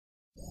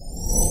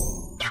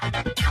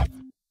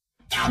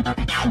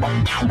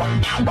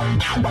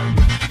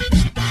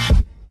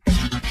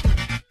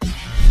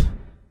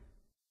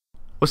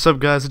What's up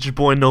guys, it's your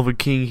boy Nova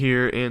King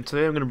here, and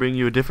today I'm going to bring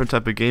you a different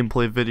type of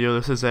gameplay video.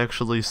 This is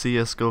actually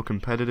CSGO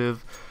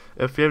competitive.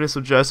 If you have any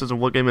suggestions on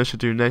what game I should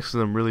do next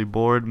because I'm really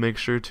bored, make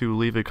sure to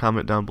leave a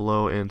comment down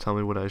below and tell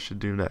me what I should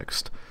do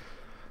next.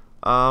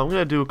 I'm going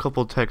to do a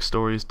couple tech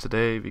stories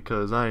today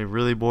because I am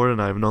really bored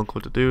and I have no clue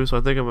what to do, so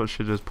I think I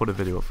should just put a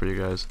video up for you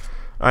guys.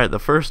 Alright, the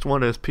first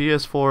one is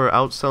PS4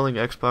 outselling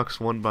Xbox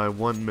One by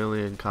 1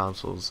 million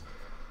consoles.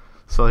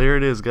 So here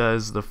it is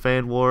guys, the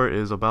fan war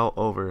is about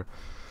over.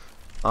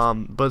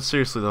 But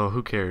seriously though,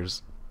 who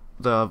cares?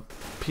 The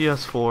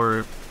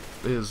PS4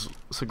 is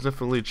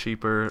significantly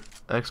cheaper.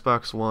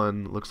 Xbox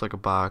One looks like a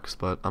box,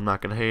 but I'm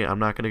not gonna hate. I'm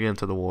not gonna get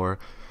into the war.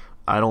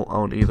 I don't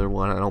own either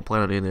one. I don't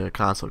plan on getting a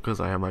console because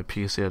I have my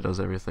PC that does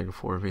everything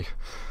for me.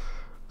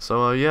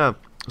 So yeah,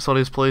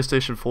 Sony's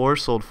PlayStation 4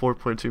 sold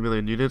 4.2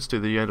 million units to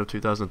the end of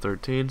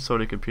 2013.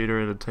 Sony Computer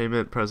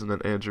Entertainment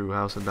President Andrew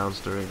House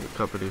announced during the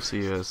company's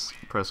CES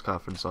press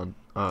conference on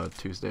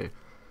Tuesday.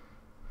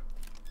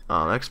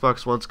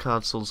 Xbox One's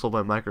console sold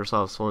by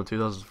Microsoft sold in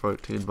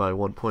 2014 by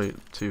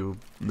 1.2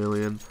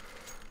 million,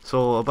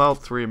 so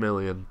about 3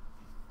 million.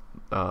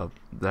 The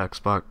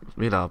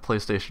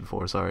PlayStation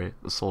 4, sorry,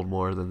 sold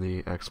more than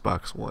the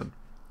Xbox One.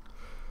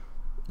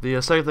 The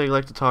second thing I'd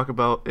like to talk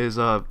about is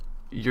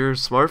your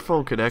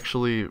smartphone could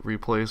actually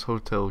replace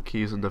hotel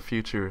keys in the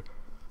future.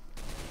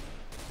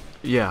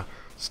 Yeah,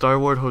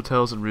 Starwood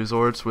Hotels and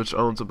Resorts, which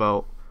owns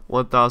about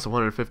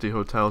 1,150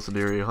 hotels in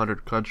nearly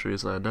 100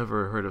 countries, and I've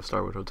never heard of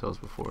Starwood Hotels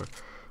before.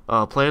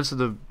 Plans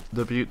to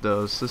debut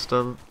the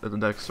system in the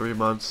next 3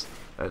 months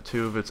at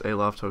 2 of its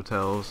Aloft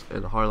hotels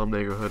in the Harlem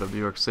neighborhood of New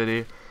York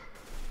City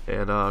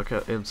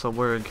and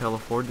somewhere in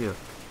California.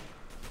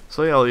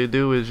 So yeah, all you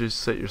do is you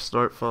set your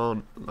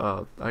smartphone.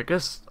 I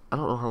guess I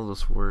don't know how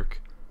this works,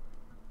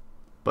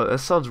 but that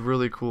sounds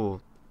really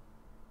cool.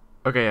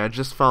 Okay, I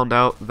just found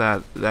out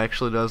that it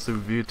actually does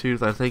through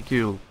Bluetooth. I think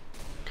you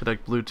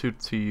connect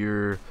Bluetooth to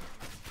your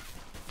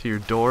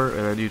door, and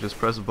then you just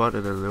press a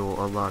button and it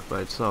will unlock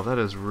by itself. That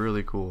is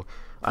really cool.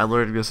 I'm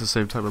learning this at the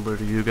same time I'm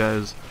learning you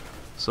guys.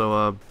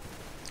 So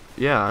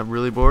yeah, I'm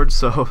really bored,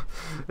 so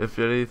if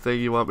anything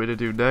you want me to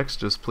do next,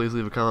 just please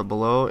leave a comment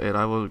below and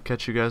I will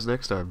catch you guys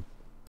next time.